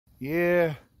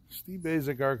Yeah, Steve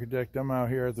Baczek, architect. I'm out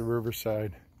here at the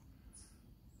Riverside.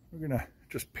 We're gonna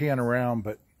just pan around,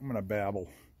 but I'm gonna babble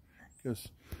because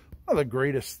one of the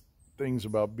greatest things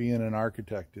about being an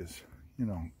architect is, you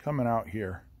know, coming out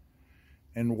here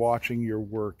and watching your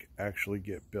work actually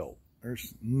get built.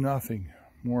 There's nothing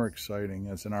more exciting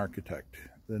as an architect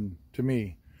than, to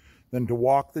me, than to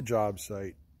walk the job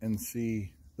site and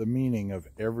see the meaning of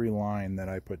every line that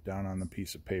I put down on the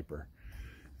piece of paper.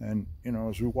 And, you know,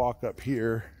 as we walk up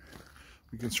here,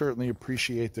 we can certainly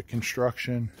appreciate the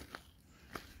construction.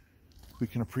 We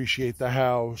can appreciate the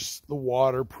house, the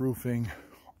waterproofing,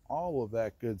 all of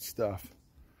that good stuff.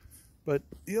 But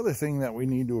the other thing that we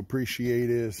need to appreciate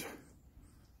is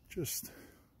just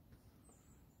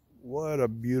what a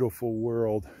beautiful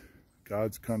world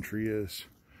God's country is.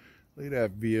 Look at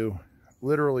that view.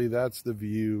 Literally, that's the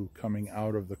view coming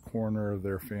out of the corner of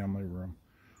their family room,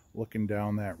 looking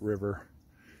down that river.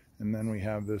 And then we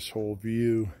have this whole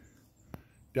view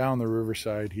down the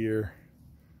riverside here,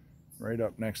 right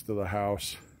up next to the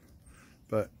house.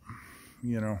 But,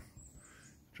 you know,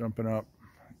 jumping up,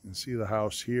 you can see the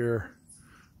house here.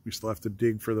 We still have to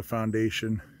dig for the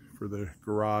foundation for the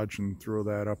garage and throw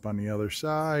that up on the other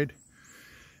side.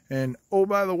 And, oh,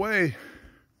 by the way,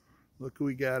 look who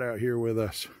we got out here with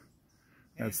us.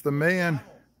 That's the man,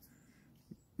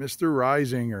 Mr.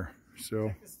 Reisinger. So,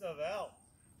 check this stuff out.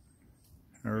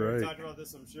 all right. We talked about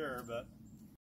this, I'm sure, but